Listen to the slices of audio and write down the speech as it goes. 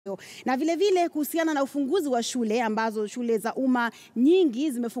Na vile vile kuhusiana na ufunguzi wa shule ambazo shule za umma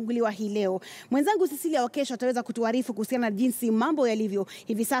nyingi zimefunguliwa hii leo. Mwenzangu Cecilia Wakesho ataweza kutuarifu kuhusiana na jinsi mambo yalivyo.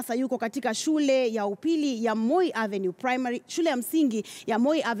 Hivi sasa yuko katika shule ya upili ya Moi Avenue Primary, shule ya msingi ya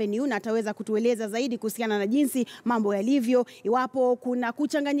Moi Avenue, na ataweza kutueleza zaidi kuhusiana na jinsi mambo yalivyo, iwapo kuna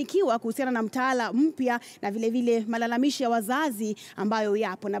kuchanganyikiwa kuhusiana na mtaala mpya na vile vile malalamishi ya wazazi ambayo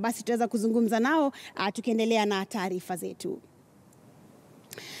yapo. Na basi tutaweza kuzungumza nao tukiendelea na taarifa zetu.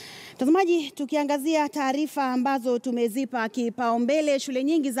 Mtazamaji, tukiangazia taarifa ambazo tumezipa kipaumbele, shule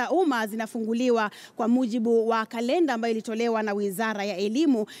nyingi za umma zinafunguliwa kwa mujibu wa kalenda ambayo ilitolewa na Wizara ya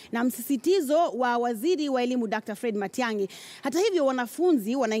Elimu na msisitizo wa Waziri wa Elimu Dr. Fred Matiang'i. Hata hivyo,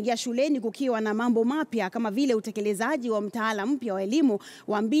 wanafunzi wanaingia shuleni kukiwa na mambo mapya kama vile utekelezaji wa mtaala mpya wa elimu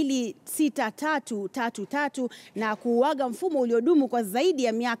wa 26333 na kuuaga mfumo uliodumu kwa zaidi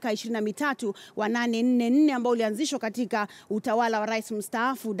ya miaka 23 wa 844 ambao ulianzishwa katika utawala wa Rais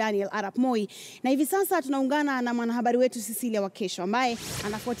mstaafu Daniel Arap Moi. Na hivi sasa tunaungana na mwanahabari wetu Cecilia Wakesho ambaye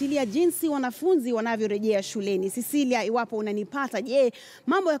anafuatilia jinsi wanafunzi wanavyorejea shuleni. Cecilia, iwapo unanipata, je,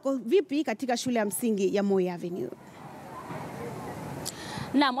 mambo yako vipi katika shule ya msingi ya Moi Avenue?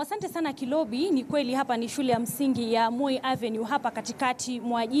 Naam, asante sana Kilobi. Ni kweli hapa ni shule ya msingi ya Moi Avenue hapa katikati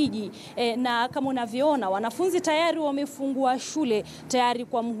mwa jiji. Na kama unavyoona, wanafunzi tayari wamefungua shule tayari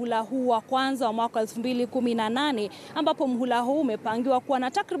kwa mhula huu wa kwanza wa mwaka 2018, ambapo mhula huu umepangiwa kuwa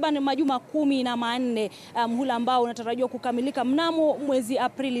na takriban majuma 14, mhula ambao unatarajiwa kukamilika mnamo mwezi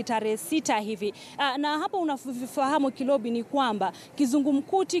Aprili tarehe 6 hivi. Na hapa unafahamu Kilobi ni kwamba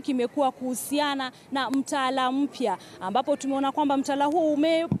kizungumkuti kimekuwa kuhusiana na mtaala mpya, ambapo tumeona kwamba mtaala huu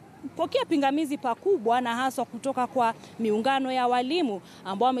umepokea pingamizi pakubwa na haswa kutoka kwa miungano ya walimu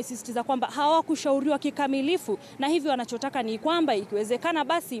ambao wamesisitiza kwamba hawakushauriwa kikamilifu, na hivyo wanachotaka ni kwamba ikiwezekana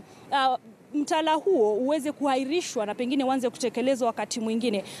basi mtaala huo uweze kuhairishwa na pengine uanze kutekelezwa wakati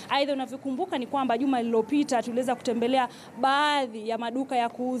mwingine. Aidha, unavyokumbuka ni kwamba juma lililopita tuliweza kutembelea baadhi ya maduka ya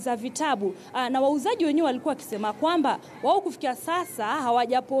kuuza vitabu na wauzaji wenyewe walikuwa wakisema kwamba wao kufikia sasa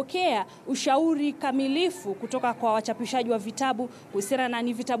hawajapokea ushauri kamilifu kutoka kwa wachapishaji wa vitabu kuhusiana na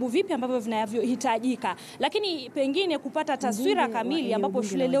ni vitabu vipi ambavyo vinavyohitajika. Lakini pengine kupata taswira kamili ambapo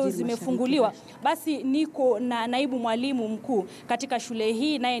shule leo zimefunguliwa, basi niko na naibu mwalimu mkuu katika shule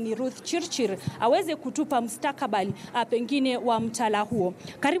hii, naye ni Ruth Chirchir, aweze kutupa mustakabali pengine wa mtaala huo.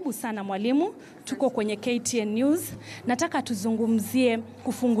 Karibu sana mwalimu, tuko kwenye KTN News. Nataka tuzungumzie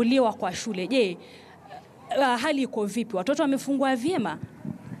kufunguliwa kwa shule. Je, hali iko vipi? Watoto wamefungua vyema?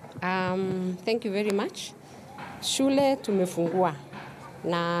 Thank you very much. Shule tumefungua,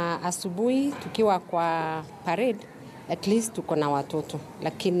 na asubuhi tukiwa kwa parade at least tuko na watoto,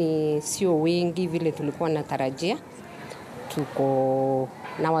 lakini sio wengi vile tulikuwa natarajia. Tuko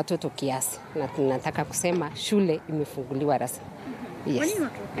na watoto kiasi, na tunataka kusema shule imefunguliwa rasmi. Yes. Kwa nini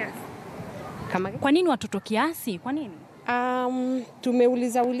watoto kiasi? Kwa nini watoto kiasi? Kwa nini?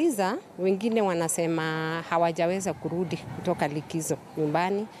 Tumeuliza, wengine wanasema hawajaweza kurudi kutoka likizo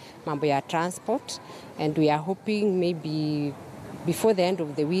nyumbani, mambo ya transport, and we are hoping maybe before the end of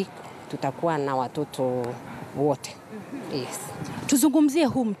the week tutakuwa na watoto wote. Yes. Tuzungumzie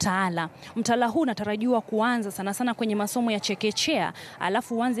huu mtaala. Mtaala huu unatarajiwa kuanza sana sana kwenye masomo ya chekechea,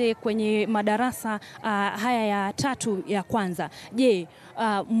 alafu uanze kwenye madarasa haya ya 3 ya kwanza. Je,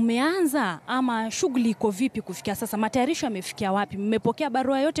 mmeanza ama shughuli iko vipi kufikia sasa? Matayarisho yamefikia wapi? Mmepokea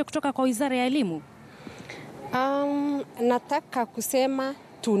barua yote kutoka kwa Wizara ya Elimu? Nataka kusema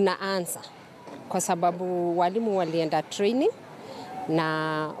tunaanza kwa sababu walimu walienda training,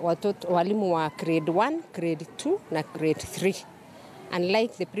 na walimu wa grade 1, grade 2 na grade 3.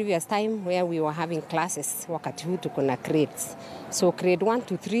 Unlike the previous time where we were having classes, wakati huu tuko na grades. So grade 1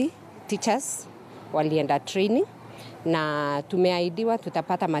 to 3 teachers walienda training, na tumeahidiwa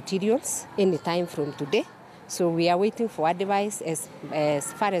tutapata materials anytime from today. So we are waiting for advice as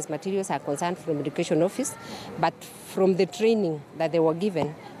far as materials are concerned from education office, but from the training that they were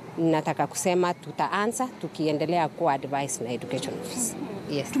given, nataka kusema tutaanza tukiendelea kwa advice na education office.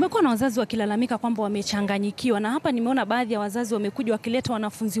 Yes. Tumekuwa na wazazi wakilalamika kwamba wamechanganyikiwa, na hapa nimeona baadhi ya wazazi wamekuja wakileta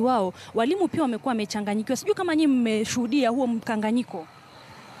wanafunzi wao. Walimu pia wamekuwa wamechanganyikiwa. Sijui kama nyinyi mmeshuhudia huo mkanganyiko.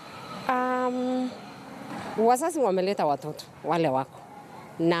 Wazazi wameleta watoto wale wako,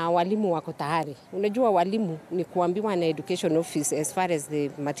 na walimu wako tayari. Unajua walimu ni kuambiwa na education office as far as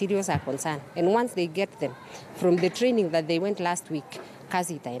the materials are concerned, and once they get them from the training that they went last week,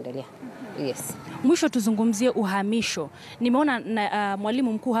 kazi itaendelea. Yes. Mwisho tuzungumzie uhamisho. Nimeona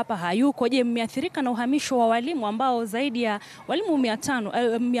mwalimu mkuu hapa hayuko. Je, mmeathirika na uhamisho wa walimu ambao zaidi ya walimu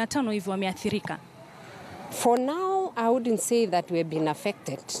 500 hivi wameathirika? For now, I wouldn't say that we've been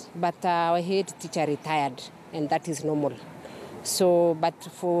affected, but our head teacher retired, and that is normal. So, but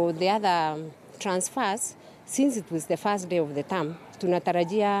for the other transfers, since it was the first day of the term,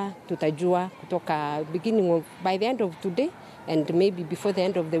 tunatarajia tutajua kutoka by the end of today and maybe before the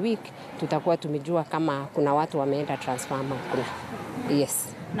end of the week, tutakuwa tumejua kama kuna watu wameenda transfer ama kuna. Yes.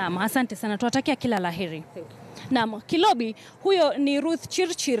 Naam, asante sana. Tuwatakia kila laheri. Thank you. Naam, Kilobi, huyo ni Ruth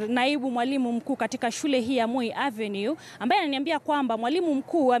Chirchir, naibu mwalimu mkuu katika shule hii ya Moi Avenue, ambaye ananiambia kwamba mwalimu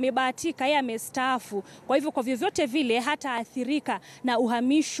mkuu amebahatika, yeye amestaafu. Kwa hivyo kwa vyovyote vile hata athirika na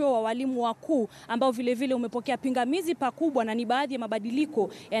uhamisho wa walimu wakuu ambao vile vile umepokea pingamizi pakubwa, na ni baadhi ya mabadiliko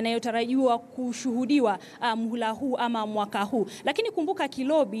yanayotarajiwa kushuhudiwa mhula huu ama mwaka huu. Lakini kumbuka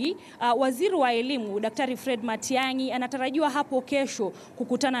Kilobi, waziri wa elimu Daktari Fred Matiang'i anatarajiwa hapo kesho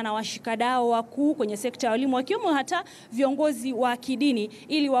kukutana na washikadau wakuu kwenye sekta ya elimu, wakiwemo hata viongozi wa kidini,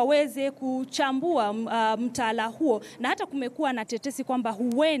 ili waweze kuchambua mtaala huo, na hata kumekuwa na tetesi kwamba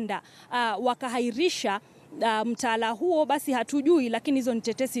huenda wakahairisha mtaala huo. Basi hatujui, lakini hizo ni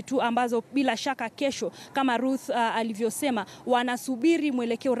tetesi tu ambazo bila shaka kesho, kama Ruth alivyosema, wanasubiri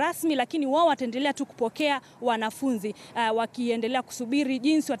mwelekeo rasmi, lakini wao wataendelea tu kupokea wanafunzi wakiendelea kusubiri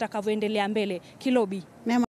jinsi watakavyoendelea mbele. Kilobi.